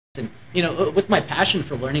with my passion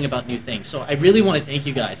for learning about new things. So I really want to thank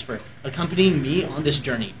you guys for accompanying me on this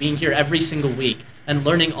journey, being here every single week and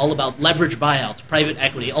learning all about leveraged buyouts, private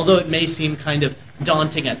equity, although it may seem kind of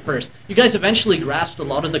daunting at first. You guys eventually grasped a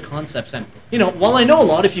lot of the concepts, and while I know a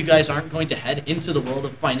lot of you guys aren't going to head into the world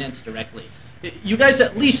of finance directly, you guys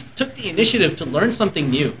at least took the initiative to learn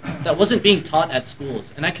something new that wasn't being taught at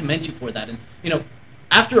schools, and I commend you for that. And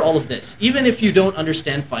after all of this, even if you don't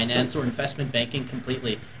understand finance or investment banking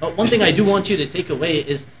completely, one thing I do want you to take away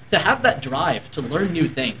is to have that drive to learn new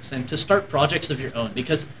things and to start projects of your own,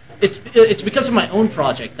 because it's because of my own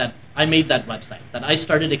project that I made that website, that I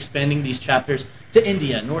started expanding these chapters to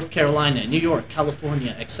India, North Carolina, New York,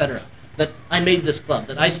 California, etc., that I made this club,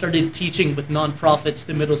 that I started teaching with nonprofits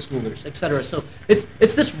to middle schoolers, etc. So it's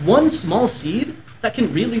this one small seed that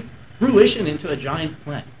can really fruition into a giant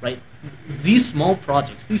plant, right? These small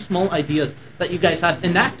projects, these small ideas that you guys have,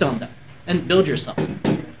 enact on them and build yourself.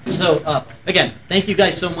 So again, thank you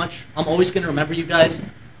guys so much. I'm always going to remember you guys.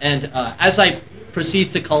 And as I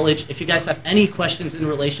proceed to college, if you guys have any questions in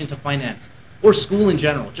relation to finance or school in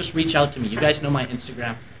general, just reach out to me. You guys know my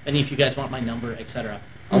Instagram, and if you guys want my number, etc.,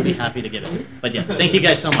 I'll be happy to give it. But yeah, thank you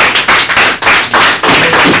guys so much.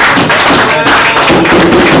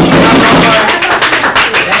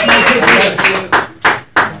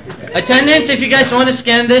 Attendance, if you guys want to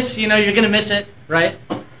scan this, you're going to miss it, right?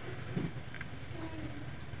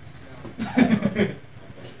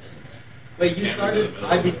 Wait, you started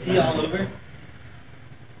IBC all over?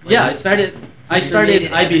 Yeah, I started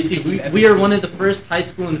IBC. We are one of the first high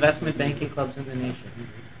school investment banking clubs in the nation.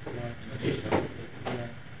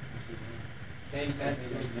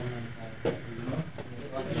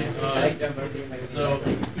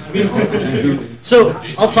 So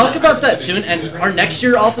I'll talk about that soon, and our next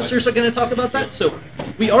year officers are going to talk about that. So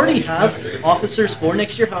we already have officers for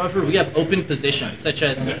next year. However, we have open positions such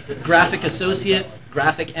as graphic associate,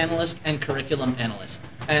 graphic analyst, and curriculum analyst.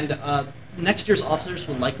 And next year's officers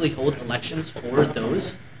will likely hold elections for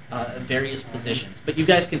those various positions. But you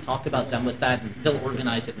guys can talk about them with that, and they'll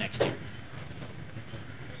organize it next year.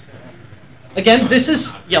 Again, this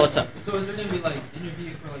is, yeah, what's up? So is there going to be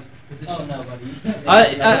interviewing for positions? Oh, no, buddy.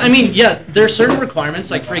 I mean, yeah, there are certain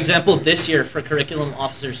requirements. Like, for example, this year for curriculum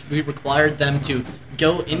officers, we required them to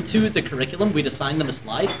go into the curriculum. We'd assign them a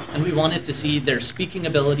slide, and we wanted to see their speaking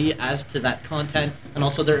ability as to that content, and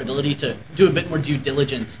also their ability to do a bit more due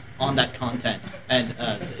diligence on that content and,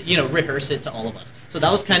 rehearse it to all of us. So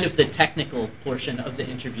that was kind of the technical portion of the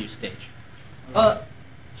interview stage.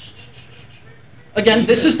 Again,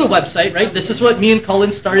 this is the website, right? This is what me and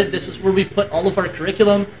Colin started. This is where we've put all of our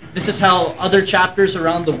curriculum. This is how other chapters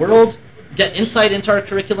around the world get insight into our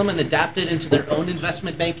curriculum and adapt it into their own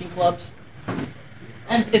investment banking clubs.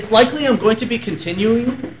 And it's likely I'm going to be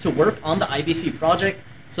continuing to work on the IBC project.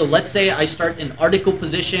 So let's say I start an article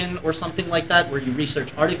position or something like that where you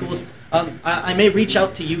research articles. I may reach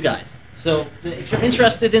out to you guys. So if you're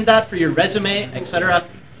interested in that for your resume, etc.,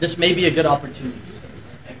 this may be a good opportunity.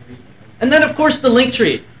 And then, of course, the link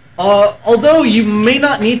tree. Although you may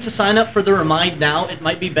not need to sign up for the Remind now, it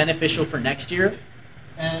might be beneficial for next year.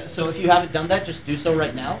 So if you haven't done that, just do so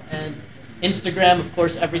right now. And Instagram, of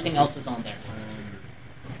course, everything else is on there.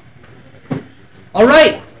 All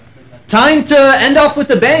right, time to end off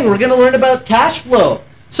with a bang. We're going to learn about cash flow.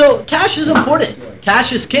 So cash is important.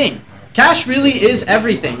 Cash is king. Cash really is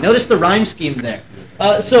everything. Notice the rhyme scheme there.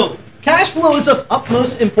 So cash flow is of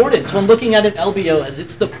utmost importance when looking at an LBO, as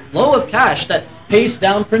it's the flow of cash that pays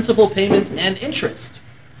down principal payments and interest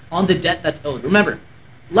on the debt that's owed. Remember,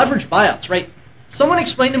 leveraged buyouts, right? Someone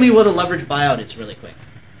explain to me what a leveraged buyout is really quick.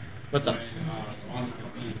 What's up?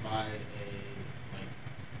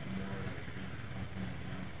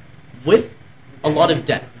 With a lot of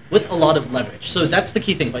debt, with a lot of leverage. So that's the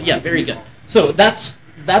key thing, but yeah, very good. So that's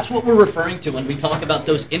what we're referring to when we talk about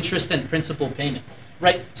those interest and principal payments.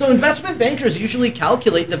 Right? So investment bankers usually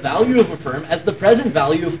calculate the value of a firm as the present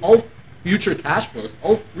value of all future cash flows,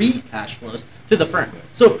 all free cash flows to the firm.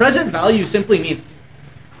 So present value simply means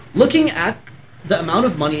looking at the amount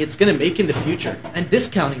of money it's going to make in the future and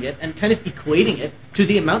discounting it and kind of equating it to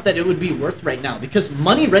the amount that it would be worth right now. Because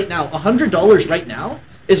money right now, $100 right now,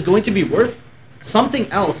 is going to be worth something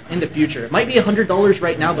else in the future. It might be $100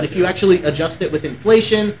 right now, but if you actually adjust it with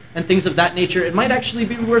inflation and things of that nature, it might actually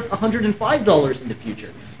be worth $105 in the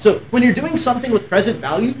future. So when you're doing something with present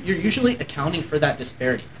value, you're usually accounting for that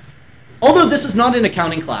disparity. Although this is not an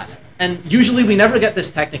accounting class, and usually we never get this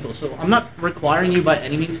technical, so I'm not requiring you by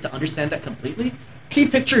any means to understand that completely. Key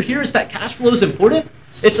picture here is that cash flow is important.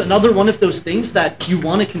 It's another one of those things that you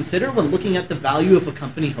want to consider when looking at the value of a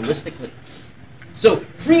company holistically. So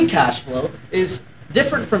free cash flow is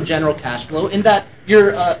different from general cash flow in that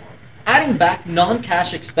you're adding back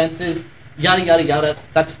non-cash expenses, yada, yada, yada.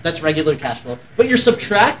 That's regular cash flow. But you're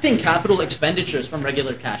subtracting capital expenditures from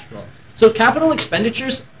regular cash flow. So capital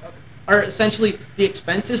expenditures are essentially the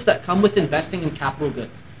expenses that come with investing in capital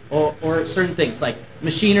goods or certain things like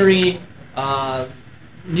machinery,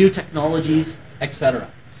 new technologies, etc.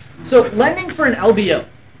 So lending for an LBO.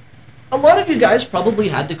 A lot of you guys probably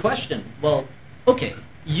had to question, well, okay,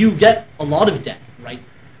 you get a lot of debt, right?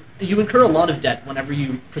 You incur a lot of debt whenever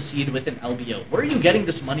you proceed with an LBO. Where are you getting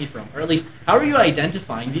this money from? Or at least, how are you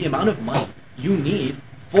identifying the amount of money you need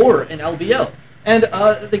for an LBO? And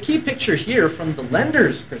the key picture here from the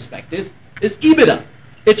lender's perspective is EBITDA.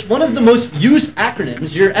 It's one of the most used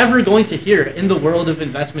acronyms you're ever going to hear in the world of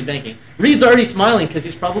investment banking. Reed's already smiling because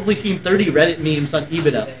he's probably seen 30 Reddit memes on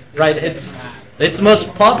EBITDA, right? It's the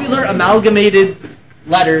most popular amalgamated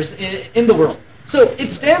letters in the world. So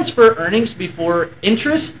it stands for earnings before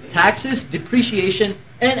interest, taxes, depreciation,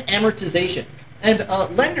 and amortization. And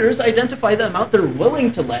lenders identify the amount they're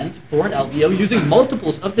willing to lend for an LBO using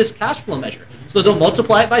multiples of this cash flow measure. So they'll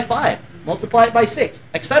multiply it by 5, multiply it by 6,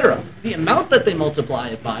 etc. The amount that they multiply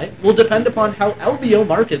it by will depend upon how LBO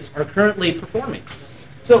markets are currently performing.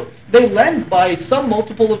 So they lend by some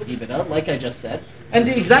multiple of EBITDA, like I just said, and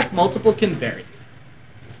the exact multiple can vary.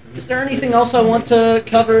 Is there anything else I want to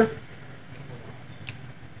cover?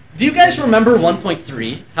 Do you guys remember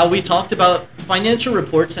 1.3, how we talked about financial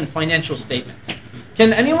reports and financial statements?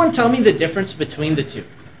 Can anyone tell me the difference between the two?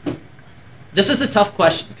 This is a tough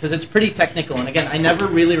question because it's pretty technical, and again, I never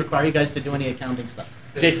really require you guys to do any accounting stuff.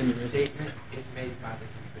 Jason, you statement is made by the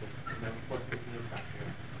company, and the report is made by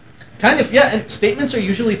the kind of, yeah, and statements are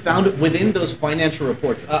usually found within those financial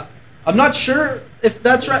reports. I'm not sure if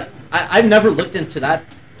that's right. I've never looked into that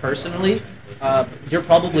personally. You're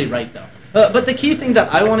probably right, though. But the key thing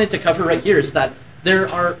that I wanted to cover right here is that there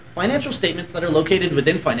are financial statements that are located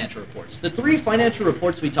within financial reports. The 3 financial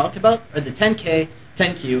reports we talk about are the 10K,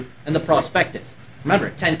 10Q, and the prospectus.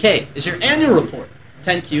 Remember, 10K is your annual report,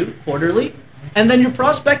 10Q, quarterly, and then your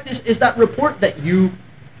prospectus is that report that you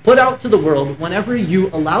put out to the world whenever you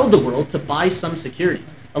allow the world to buy some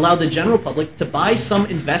securities, allow the general public to buy some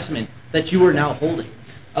investment that you are now holding.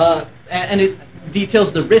 And it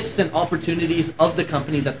details the risks and opportunities of the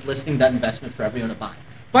company that's listing that investment for everyone to buy.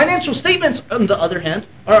 Financial statements, on the other hand,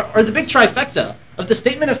 are the big trifecta of the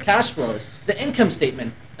statement of cash flows, the income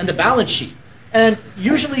statement, and the balance sheet. And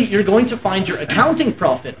usually you're going to find your accounting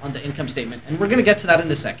profit on the income statement, and we're going to get to that in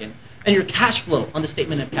a second, and your cash flow on the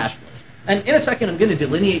statement of cash flows. And in a second, I'm going to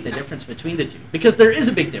delineate the difference between the two, because there is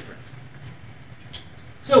a big difference.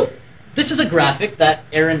 So this is a graphic that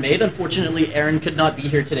Erin made. Unfortunately, Erin could not be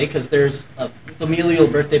here today because there's a familial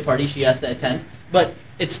birthday party she has to attend. But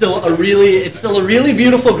it's still a really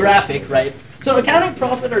beautiful graphic, right? So accounting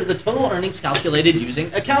profit are the total earnings calculated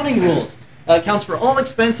using accounting rules. Accounts for all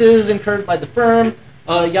expenses incurred by the firm,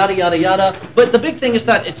 yada, yada, yada. But the big thing is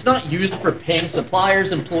that it's not used for paying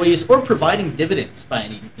suppliers, employees, or providing dividends by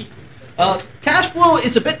any means. Cash flow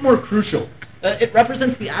is a bit more crucial. It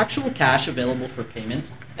represents the actual cash available for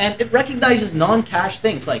payments, and it recognizes non-cash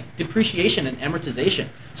things like depreciation and amortization.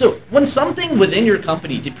 So when something within your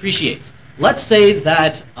company depreciates, let's say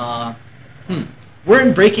that we're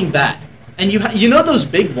in Breaking Bad, and you know those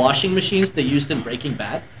big washing machines they used in Breaking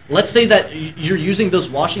Bad? Let's say that you're using those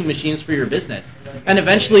washing machines for your business, and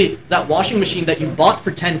eventually that washing machine that you bought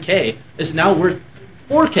for 10K is now worth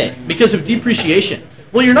 4K because of depreciation.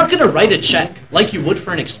 Well, you're not going to write a check like you would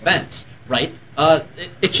for an expense, right?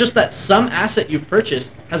 It's just that some asset you've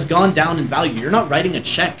purchased has gone down in value. You're not writing a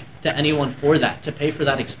check to anyone for that, to pay for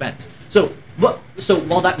that expense. So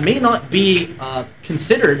while that may not be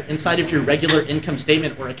considered inside of your regular income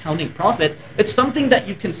statement or accounting profit, it's something that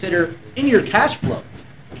you consider in your cash flow.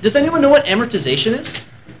 Does anyone know what amortization is?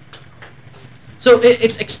 So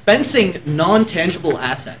it's expensing non-tangible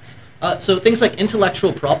assets. So things like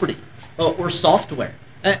intellectual property or software.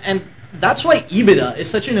 And that's why EBITDA is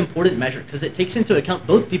such an important measure, because it takes into account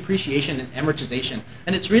both depreciation and amortization.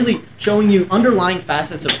 And it's really showing you underlying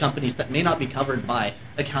facets of companies that may not be covered by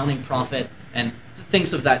accounting profit and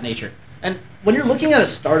things of that nature. And when you're looking at a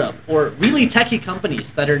startup or really techie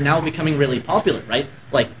companies that are now becoming really popular, right?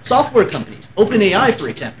 Like software companies, OpenAI, for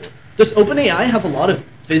example. Does OpenAI have a lot of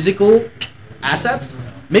physical assets?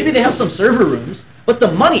 Maybe they have some server rooms, but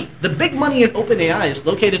the money, the big money in OpenAI is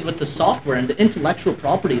located with the software and the intellectual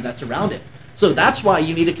property that's around it. So that's why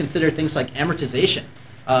you need to consider things like amortization.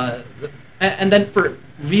 And then for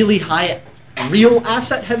really high real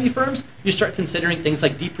asset heavy firms, you start considering things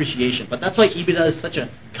like depreciation. But that's why EBITDA is such a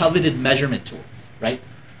coveted measurement tool, right?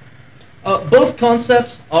 Both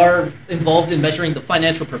concepts are involved in measuring the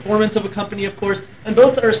financial performance of a company, of course, and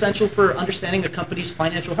both are essential for understanding a company's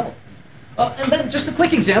financial health. And then just a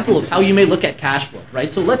quick example of how you may look at cash flow,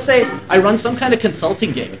 right? So let's say I run some kind of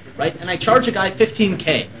consulting gig, right? And I charge a guy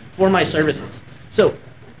 $15K for my services. So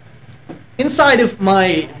inside of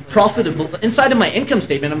my income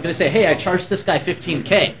statement, I'm going to say, hey, I charged this guy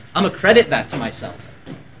 $15K. I'm going to credit that to myself.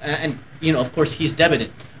 And, of course, he's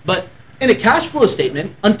debited. But in a cash flow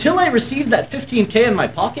statement, until I receive that $15K in my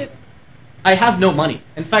pocket, I have no money.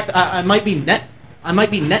 In fact, I might be net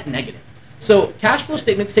negative. So cash flow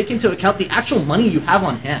statements take into account the actual money you have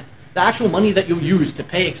on hand, the actual money that you'll use to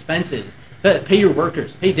pay expenses, pay your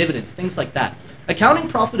workers, pay dividends, things like that. Accounting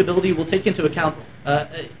profitability will take into account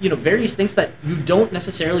various things that you don't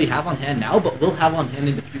necessarily have on hand now, but will have on hand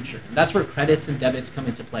in the future. And that's where credits and debits come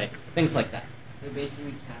into play, things like that. So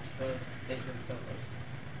basically cash flows stays in solos.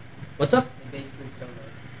 What's up? Basically solos.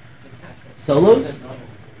 Solos?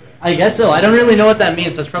 I guess so. I don't really know what that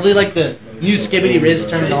means. That's probably like the new Skibbity Riz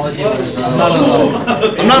terminology.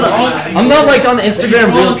 I'm not like on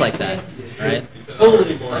Instagram reels like that. All right.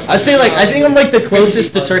 I'd say I think I'm like the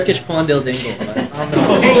closest to Turkish Pondil Dingle.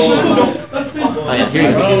 Oh yeah,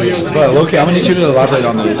 here you go. But Loki, I'm gonna need you to elaborate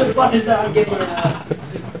on this.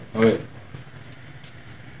 Wait.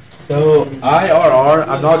 So IRR,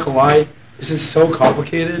 I'm not gonna lie, this is so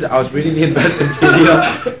complicated. I was reading the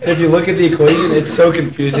Investopedia. If you look at the equation, it's so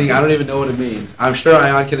confusing. I don't even know what it means. I'm sure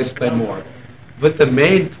Ion can explain more. But the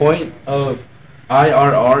main point of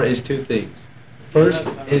IRR is two things.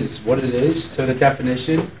 First is what it is. So the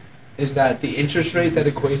definition is that the interest rate that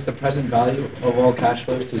equates the present value of all cash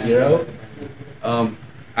flows to zero.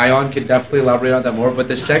 Ion can definitely elaborate on that more. But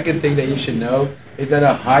the second thing that you should know is that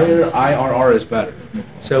a higher IRR is better.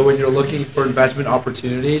 So when you're looking for investment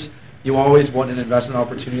opportunities, you always want an investment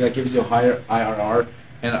opportunity that gives you a higher IRR.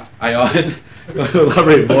 And Ion, want to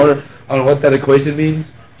elaborate more on what that equation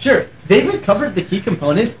means? Sure. David covered the key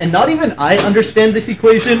components, and not even I understand this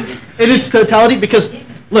equation in its totality because,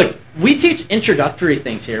 look, we teach introductory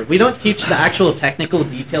things here. We don't teach the actual technical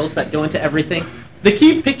details that go into everything. The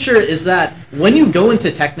key picture is that when you go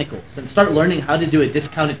into technicals and start learning how to do a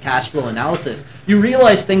discounted cash flow analysis, you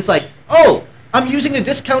realize things like, oh, I'm using a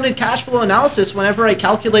discounted cash flow analysis whenever I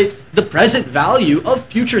calculate the present value of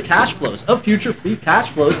future cash flows, of future free cash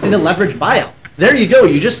flows in a leveraged buyout. There you go.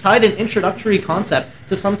 You just tied an introductory concept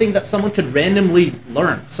to something that someone could randomly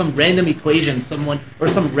learn, some random equation, or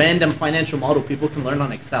some random financial model people can learn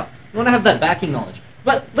on Excel. You want to have that backing knowledge.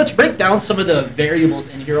 But let's break down some of the variables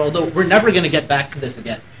in here, although we're never going to get back to this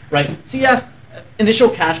again, right? CF, initial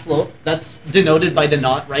cash flow, that's denoted by the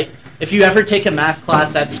naught, right? If you ever take a math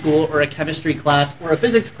class at school or a chemistry class or a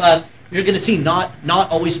physics class, you're going to see naught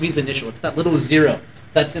always means initial. It's that little zero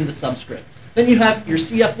that's in the subscript. Then you have your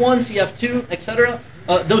CF1, CF2, etc.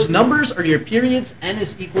 Those numbers are your periods. N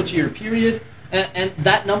is equal to your period. And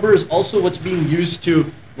that number is also what's being used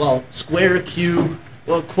to, well, square, cube,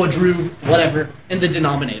 well, quadrube, whatever, in the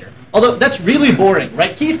denominator. Although that's really boring,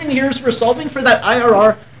 right? Key thing here is we're solving for that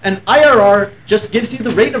IRR, and IRR just gives you the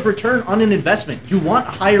rate of return on an investment. You want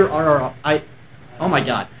a higher IRR. Oh my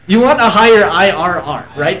God. You want a higher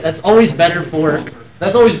IRR, right? That's always better for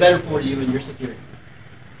you and your security.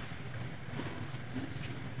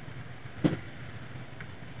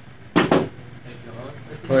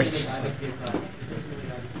 Of course.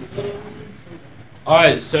 All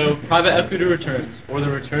right, so private equity returns, or the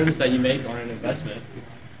returns that you make on an investment.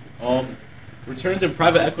 Returns in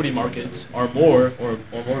private equity markets are more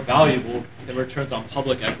valuable than returns on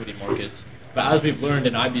public equity markets. But as we've learned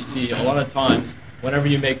in IBC, a lot of times, whenever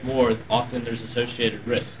you make more, often there's associated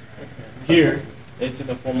risk. Here, it's in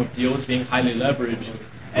the form of deals being highly leveraged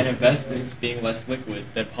and investments being less liquid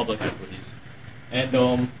than public equities.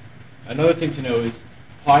 And another thing to know is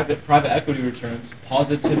private equity returns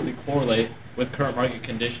positively correlate with current market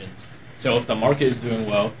conditions. So if the market is doing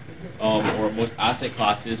well, or most asset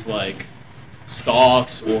classes like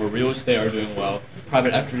stocks or real estate are doing well,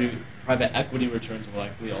 private equity returns will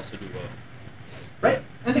likely also do well. Right,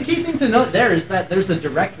 and the key thing to note there is that there's a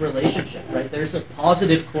direct relationship, right? There's a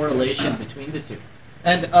positive correlation between the two.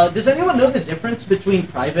 And does anyone know the difference between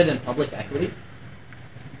private and public equity?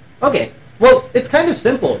 Okay, well, it's kind of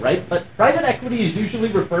simple, right? But private equity is usually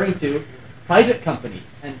referring to private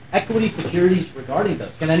companies and equity securities regarding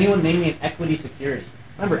those. Can anyone name me an equity security?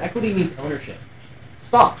 Remember, equity means ownership.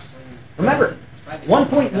 Stocks. Remember,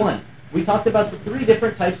 1.1, we talked about the 3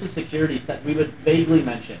 different types of securities that we would vaguely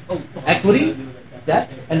mention. Equity,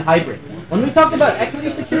 debt, and hybrid. When we talk about equity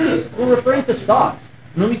securities, we're referring to stocks.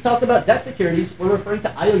 When we talk about debt securities, we're referring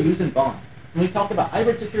to IOUs and bonds. When we talk about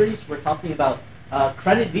hybrid securities, we're talking about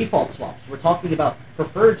credit default swaps. We're talking about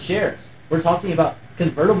preferred shares. We're talking about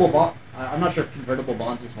convertible bond. I'm not sure if convertible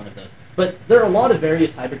bonds is one of those. But there are a lot of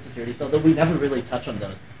various hybrid securities, although we never really touch on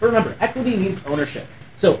those. But remember, equity means ownership.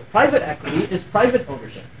 So private equity is private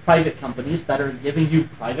ownership. Private companies that are giving you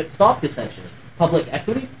private stock, essentially. Public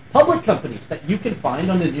equity, public companies that you can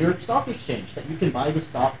find on the New York Stock Exchange, that you can buy the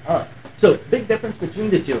stock of. So big difference between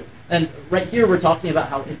the two. And right here we're talking about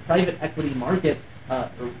how in private equity markets,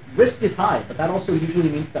 risk is high, but that also usually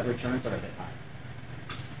means that returns are a bit high.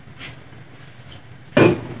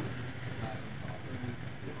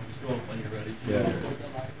 When you're ready. Yeah.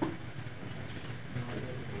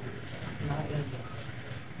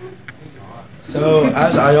 So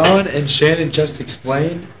as Ion and Shannon just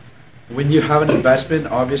explained, when you have an investment,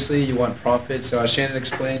 obviously you want profit. So as Shannon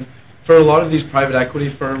explained, for a lot of these private equity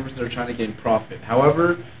firms, they're trying to gain profit.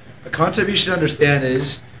 However, a concept you should understand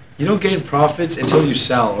is you don't gain profits until you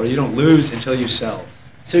sell, or you don't lose until you sell.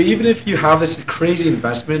 So even if you have this crazy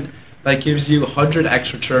investment that gives you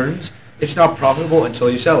 100x returns, it's not profitable until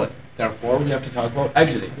you sell it. Therefore, we have to talk about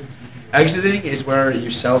exiting. Exiting is where you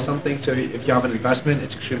sell something. So if you have an investment,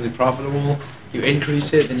 it's extremely profitable. You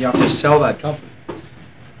increase it, then you have to sell that company.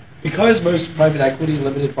 Because most private equity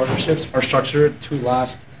limited partnerships are structured to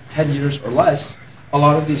last 10 years or less, a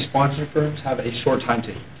lot of these sponsor firms have a short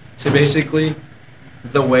timetable. So basically,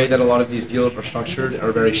 the way that a lot of these deals are structured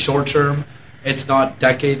are very short term. It's not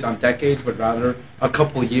decades on decades, but rather a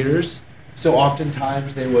couple years. So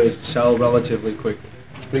oftentimes they would sell relatively quickly,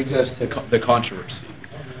 which brings us to the controversy.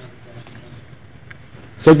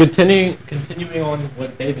 So continuing on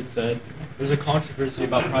what David said, there's a controversy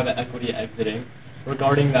about private equity exiting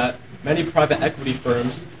regarding that many private equity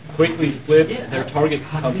firms quickly flip their target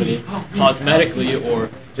company cosmetically or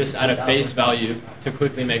just at a face value to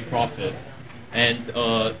quickly make profit. And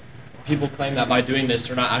people claim that by doing this,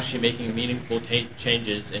 they're not actually making meaningful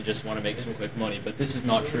changes and just want to make some quick money. But this is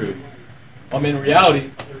not true. In reality,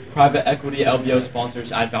 private equity LBO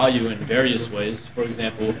sponsors add value in various ways. For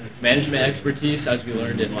example, management expertise, as we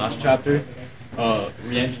learned in last chapter,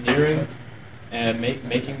 re-engineering, and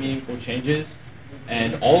making meaningful changes.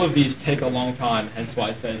 And all of these take a long time, hence why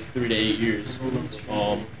it says 3 to 8 years.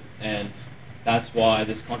 And that's why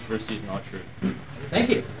this controversy is not true. Thank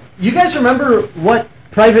you. You guys remember what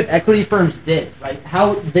private equity firms did, right?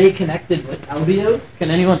 How they connected with LBOs?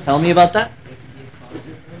 Can anyone tell me about that?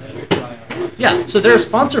 Yeah, so they're a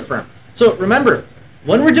sponsor firm. So remember,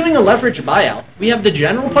 when we're doing a leveraged buyout, we have the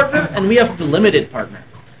general partner and we have the limited partner.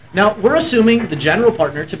 Now, we're assuming the general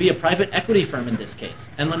partner to be a private equity firm in this case.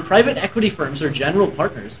 And when private equity firms are general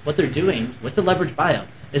partners, what they're doing with the leveraged buyout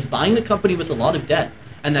is buying the company with a lot of debt.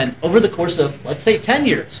 And then over the course of, let's say, 10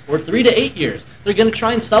 years or 3 to 8 years, they're going to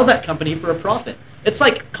try and sell that company for a profit. It's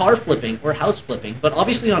like car flipping or house flipping, but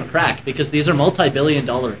obviously on crack because these are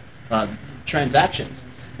multi-billion-dollar transactions.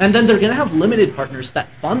 And then they're going to have limited partners that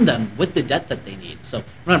fund them with the debt that they need. So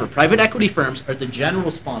remember, private equity firms are the general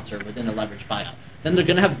sponsor within a leveraged buyout. Then they're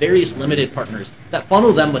going to have various limited partners that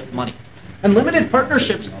funnel them with money. And limited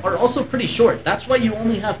partnerships are also pretty short. That's why you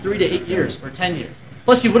only have 3 to 8 years or 10 years.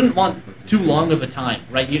 Plus, you wouldn't want too long of a time,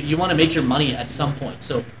 right? You want to make your money at some point.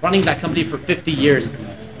 So running that company for 50 years,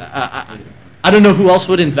 I don't know who else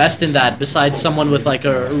would invest in that besides someone with like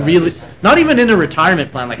a really, not even in a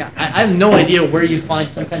retirement plan. Like I have no idea where you find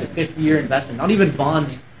some kind of 50-year investment. Not even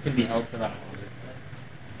bonds can be held for that.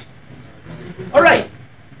 All right.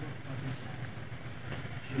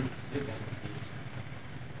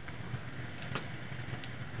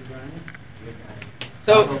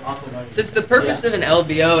 So, since the purpose of an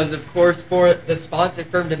LBO is, of course, for the sponsor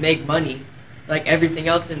firm to make money, like everything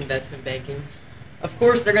else in investment banking, of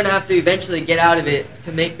course they're going to have to eventually get out of it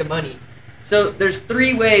to make the money. So there's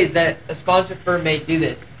 3 ways that a sponsor firm may do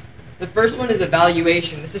this. The first one is a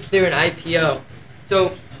valuation. This is through an IPO.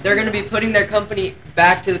 So they're going to be putting their company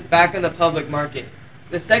back on the public market.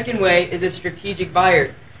 The second way is a strategic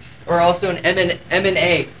buyer, or also an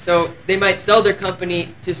M&A. So they might sell their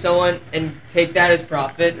company to someone and take that as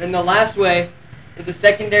profit. And the last way is a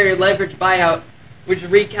secondary leveraged buyout, which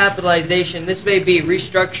is recapitalization. This may be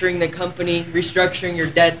restructuring the company, restructuring your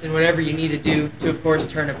debts, and whatever you need to do to, of course,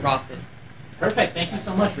 turn a profit. Perfect. Thank you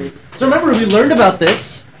so much, Reed. So remember, we learned about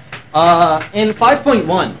this in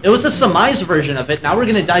 5.1. It was a surmise version of it. Now we're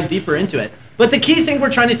going to dive deeper into it. But the key thing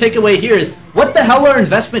we're trying to take away here is, what the hell are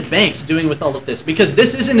investment banks doing with all of this? Because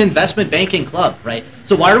this is an investment banking club, right?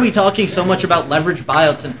 So why are we talking so much about leveraged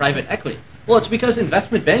buyouts and private equity? Well, it's because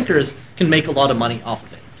investment bankers can make a lot of money off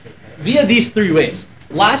of it via these 3 ways.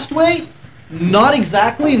 Last way, not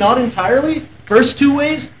exactly, not entirely. First 2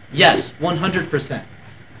 ways, yes, 100%.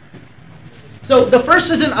 So the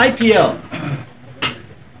first is an IPO.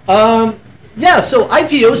 Yeah, so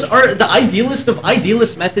IPOs are the idealist of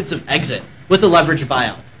idealist methods of exit with a leveraged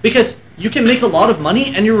buyout. Because you can make a lot of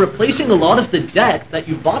money and you're replacing a lot of the debt that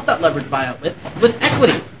you bought that leveraged buyout with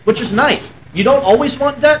equity, which is nice. You don't always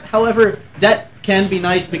want debt, however, debt can be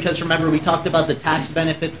nice because remember we talked about the tax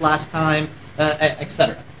benefits last time,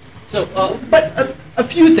 etc. So, but a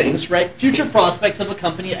few things, right? Future prospects of a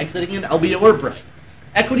company exiting an LBO are bright.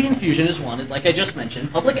 Equity infusion is wanted, like I just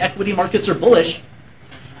mentioned. Public equity markets are bullish.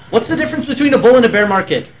 What's the difference between a bull and a bear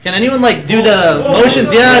market? Can anyone like do the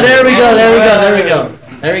motions? Yeah, there we go, there we go, there we go,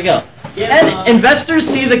 there we go. And investors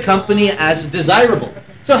see the company as desirable.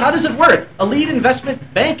 So how does it work? A lead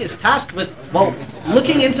investment bank is tasked with, well,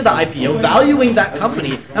 looking into the IPO, valuing that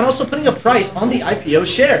company, and also putting a price on the IPO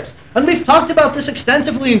shares. And we've talked about this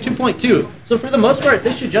extensively in 2.2. So for the most part,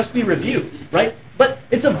 this should just be reviewed, right? But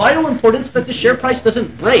it's of vital importance that the share price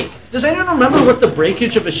doesn't break. Does anyone remember what the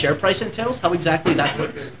breakage of a share price entails? How exactly that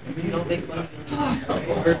works? You don't make money,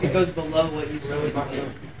 or if it goes below what you really do.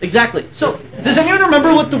 Exactly. So does anyone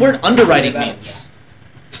remember what the word underwriting means?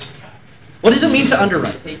 What does it mean to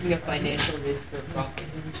underwrite? Taking a financial risk for a profit.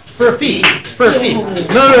 For a fee. For a fee.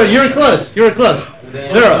 No, you were close. You were close.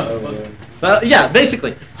 No. Yeah,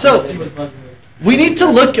 basically. So we need to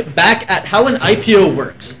look back at how an IPO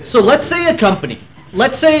works. So let's say a company.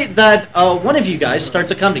 Let's say that one of you guys starts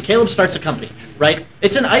a company. Caleb starts a company, right?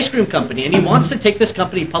 It's an ice cream company, and he wants to take this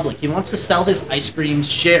company public. He wants to sell his ice cream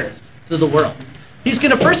shares to the world. He's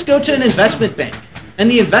going to first go to an investment bank. And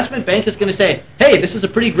the investment bank is going to say, hey, this is a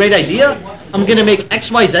pretty great idea. I'm going to make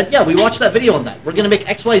XYZ. Yeah, we watched that video on that. We're going to make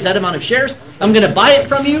XYZ amount of shares. I'm going to buy it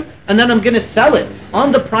from you, and then I'm going to sell it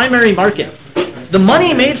on the primary market. The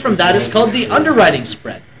money made from that is called the underwriting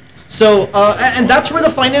spread. So, and that's where the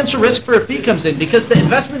financial risk for a fee comes in, because the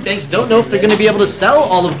investment banks don't know if they're going to be able to sell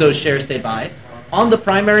all of those shares they buy on the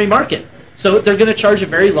primary market. So they're going to charge a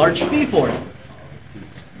very large fee for it.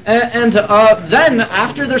 And then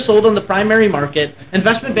after they're sold on the primary market,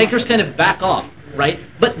 investment bankers kind of back off, right?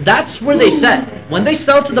 But that's where they set. When they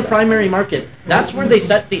sell to the primary market, that's where they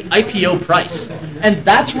set the IPO price. And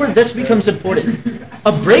that's where this becomes important.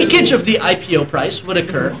 A breakage of the IPO price would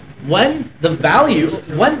occur when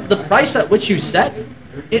the price at which you set,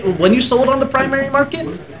 when you sold on the primary market,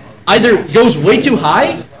 either goes way too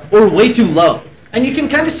high or way too low. And you can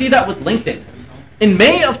kind of see that with LinkedIn. In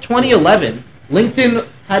May of 2011, LinkedIn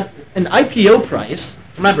had an IPO price,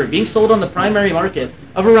 remember, being sold on the primary market,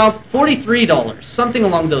 of around $43, something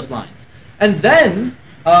along those lines. And then,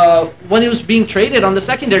 when it was being traded on the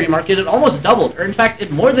secondary market, it almost doubled, or in fact,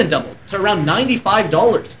 it more than doubled, to around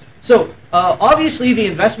 $95. So, obviously, the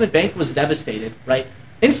investment bank was devastated, right?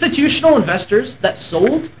 Institutional investors that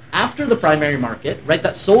sold after the primary market, right,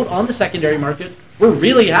 that sold on the secondary market, were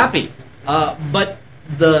really happy. But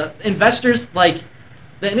the investors,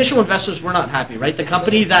 the initial investors were not happy, right? The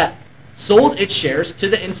company that sold its shares to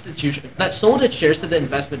the institution, that sold its shares to the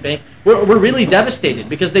investment bank, were really devastated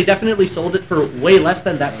because they definitely sold it for way less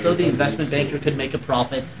than that, so the investment banker could make a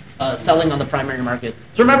profit selling on the primary market.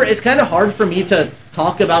 So remember, it's kind of hard for me to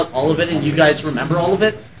talk about all of it and you guys remember all of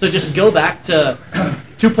it. So just go back to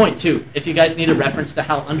 2.2 if you guys need a reference to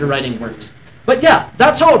how underwriting works. But yeah,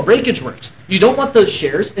 that's how a breakage works. You don't want those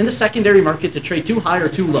shares in the secondary market to trade too high or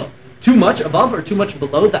too low. Too much above or too much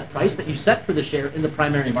below that price that you set for the share in the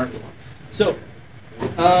primary market. So,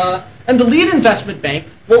 and the lead investment bank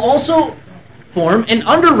will also form an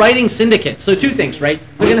underwriting syndicate. So two things, right?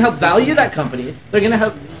 They're going to help value that company. They're going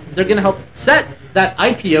to help set that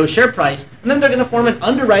IPO share price, and then they're going to form an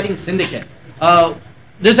underwriting syndicate.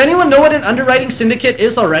 Does anyone know what an underwriting syndicate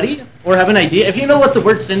is already, or have an idea? If you know what the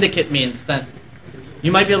word syndicate means, then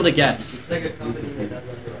you might be able to guess. It's like a company that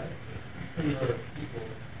does underwriting.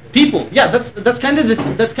 People, yeah, that's kind of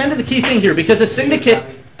the key thing here, because a syndicate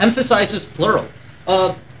emphasizes plural.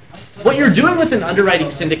 What you're doing with an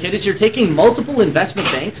underwriting syndicate is you're taking multiple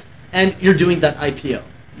investment banks and you're doing that IPO.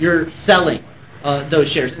 You're selling those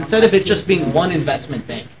shares instead of it just being one investment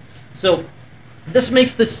bank. So this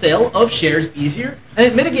makes the sale of shares easier, and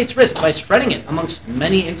it mitigates risk by spreading it amongst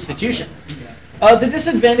many institutions. The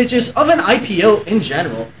disadvantages of an IPO in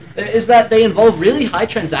general is that they involve really high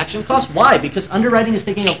transaction costs. Why? Because underwriting is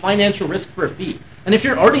taking a financial risk for a fee. And if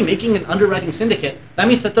you're already making an underwriting syndicate, that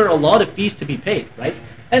means that there are a lot of fees to be paid, right?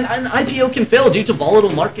 And an IPO can fail due to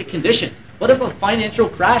volatile market conditions. What if a financial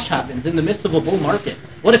crash happens in the midst of a bull market?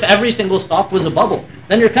 What if every single stock was a bubble?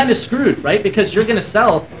 Then you're kind of screwed, right? Because you're going to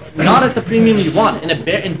sell not at the premium you want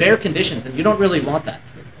in bear conditions, and you don't really want that.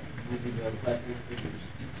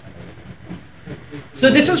 So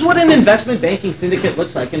this is what an investment banking syndicate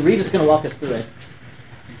looks like, and Reed is going to walk us through it.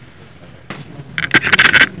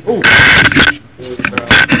 Oh.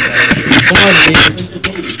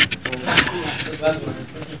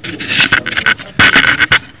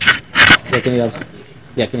 Yeah, can you help?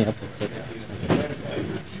 Yeah, can you help?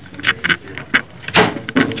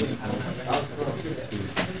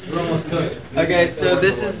 Okay, so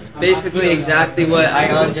this is basically exactly what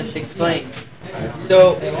Ion just explained.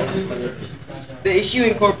 So the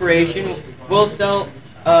issuing corporation will sell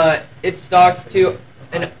its stocks to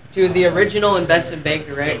the original investment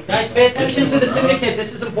banker, right? Guys, pay attention to the syndicate.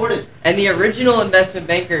 This is important. And the original investment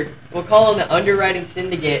banker will call on the underwriting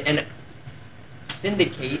syndicate,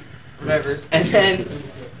 whatever, and then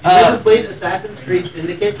You never played Assassin's Creed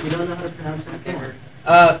Syndicate? You don't know how to pronounce Syndicate?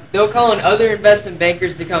 they'll call on other investment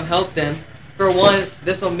bankers to come help them. For one,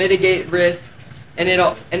 this will mitigate risk, and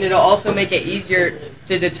it'll also make it easier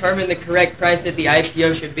to determine the correct price that the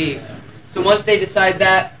IPO should be. So once they decide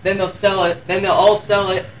that, then they'll sell it. Then they'll all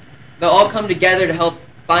sell it. They'll all come together to help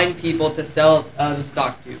find people to sell the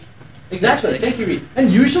stock to. Exactly. Thank you, Reed.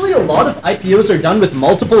 And usually a lot of IPOs are done with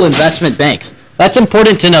multiple investment banks. That's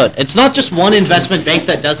important to note. It's not just one investment bank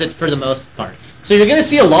that does it for the most part. So you're going to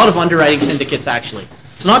see a lot of underwriting syndicates, actually.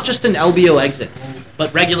 It's not just an LBO exit,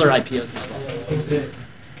 but regular IPOs as well.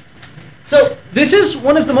 So this is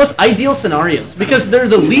one of the most ideal scenarios because they're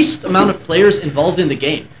the least amount of players involved in the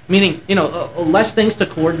game, meaning, less things to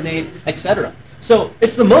coordinate, etc. So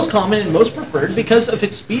it's the most common and most preferred because of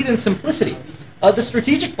its speed and simplicity. The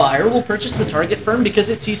strategic buyer will purchase the target firm because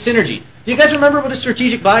it sees synergy. Do you guys remember what a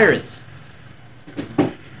strategic buyer is?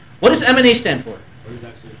 What does M&A stand for?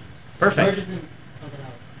 Perfect.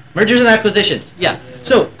 Mergers and acquisitions. Yeah.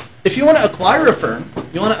 So if you want to acquire a firm,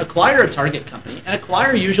 you want to acquire a target company, and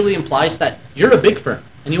acquire usually implies that you're a big firm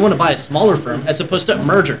and you want to buy a smaller firm as opposed to a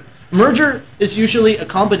merger. Merger is usually a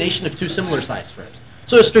combination of two similar sized firms.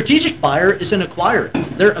 So a strategic buyer is an acquirer.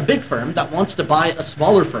 They're a big firm that wants to buy a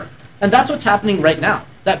smaller firm. And that's what's happening right now.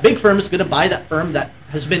 That big firm is going to buy that firm that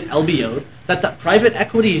has been LBO'd, that the private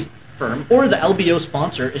equity firm or the LBO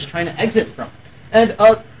sponsor is trying to exit from. And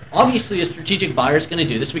obviously a strategic buyer is going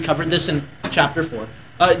to do this. We covered this in chapter 4.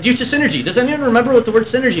 Due to synergy. Does anyone remember what the word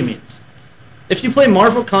synergy means? If you play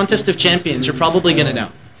Marvel Contest of Champions, you're probably going to know.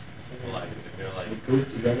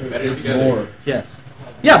 Yes.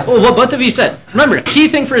 Yeah, well, what both of you said. Remember, key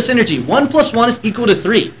thing for a synergy, 1 + 1 is equal to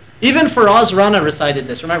 3. Even Faraz Rana recited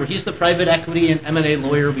this. Remember, he's the private equity and M&A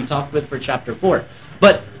lawyer we talked with for chapter 4.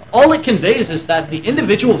 But all it conveys is that the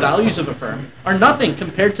individual values of a firm are nothing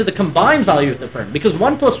compared to the combined value of the firm, because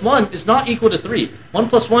 1 + 1 is not equal to 3. 1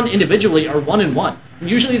 + 1 individually are 1 and 1. And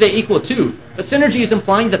usually they equal 2. But synergy is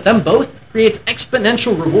implying that them both creates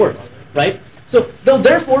exponential rewards, right? So they'll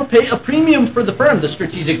therefore pay a premium for the firm, the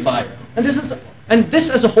strategic buyer. And this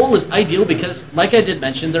as a whole is ideal because, like I did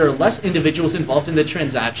mention, there are less individuals involved in the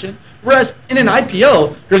transaction, whereas in an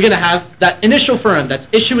IPO, you're going to have that initial firm that's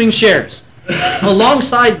issuing shares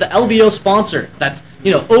alongside the LBO sponsor that's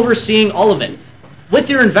overseeing all of it with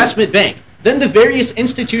your investment bank, then the various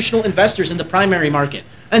institutional investors in the primary market,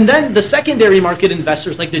 and then the secondary market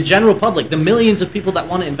investors like the general public, the millions of people that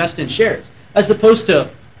want to invest in shares, as opposed to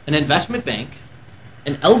an investment bank,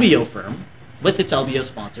 an LBO firm with its LBO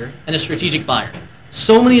sponsor, and a strategic buyer.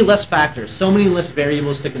 So many less factors, so many less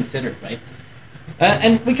variables to consider, right?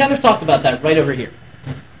 And we kind of talked about that right over here.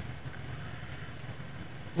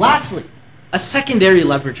 Lastly, a secondary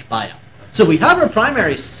leveraged buyout. So we have our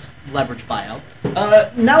primary leveraged buyout.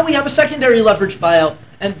 Now we have a secondary leveraged buyout,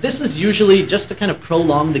 and this is usually just to kind of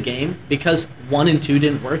prolong the game because 1 and 2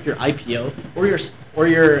 didn't work. Your IPO or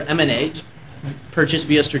your M&A purchase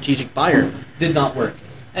via strategic buyer did not work.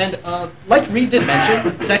 And like Reed did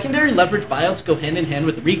mention, secondary leverage buyouts go hand in hand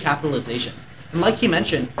with recapitalizations. And like he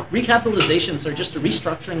mentioned, recapitalizations are just a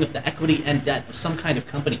restructuring of the equity and debt of some kind of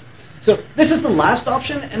company. So this is the last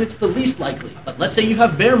option, and it's the least likely. But let's say you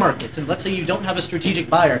have bear markets, and let's say you don't have a strategic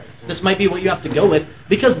buyer. This might be what you have to go with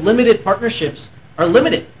because limited partnerships are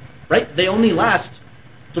limited, right? They only last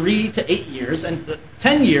 3 to 8 years, and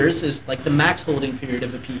 10 years is like the max holding period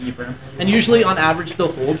of a PE firm. And usually, on average,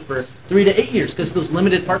 they'll hold for 3 to 8 years because those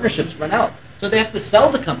limited partnerships run out. So they have to sell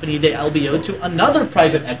the company they LBO to another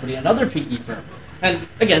private equity, another PE firm. And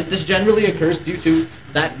again, this generally occurs due to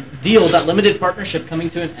that deal, that limited partnership coming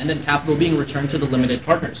to an end and capital being returned to the limited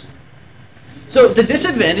partners. So the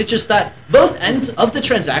disadvantage is that both ends of the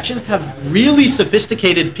transactions have really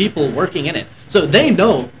sophisticated people working in it. So they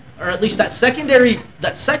know, or at least that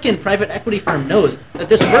second private equity firm knows that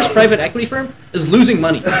this first private equity firm is losing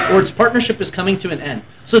money or its partnership is coming to an end.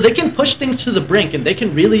 So they can push things to the brink and they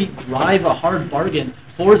can really drive a hard bargain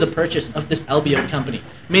for the purchase of this LBO company,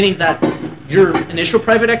 meaning that your initial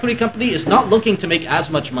private equity company is not looking to make as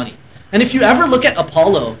much money. And if you ever look at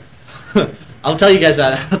Apollo, I'll tell you guys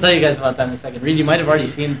that. I'll tell you guys about that in a second. Reed, you might have already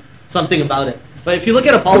seen something about it. But if you look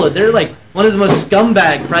at Apollo, they're like one of the most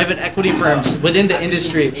scumbag private equity firms within the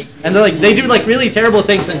industry, and they're like they do like really terrible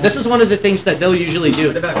things. And this is one of the things that they'll usually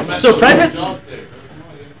do. So private.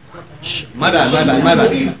 Shh, my bad.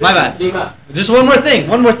 Just one more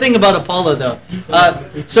thing about Apollo though.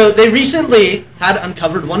 So they recently had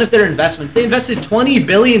uncovered one of their investments. They invested $20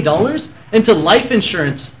 billion into life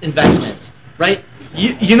insurance investments, right?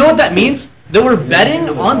 You know what that means? They were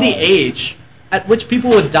betting on the age at which people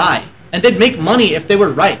would die. And they'd make money if they were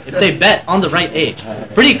right, if they bet on the right age.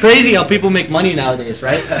 Pretty crazy how people make money nowadays,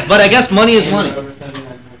 right? But I guess money is money.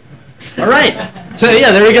 All right. So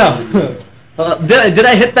yeah, there we go. Did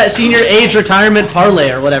I hit that senior age retirement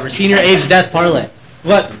parlay or whatever? Senior age death parlay.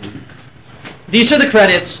 What? These are the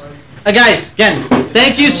credits. Guys, again,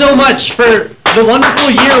 thank you so much for the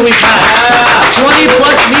wonderful year we've had. 20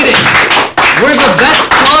 plus meetings. We're the best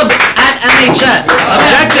club at MHS,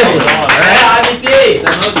 objectively. All right? The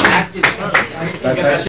most active.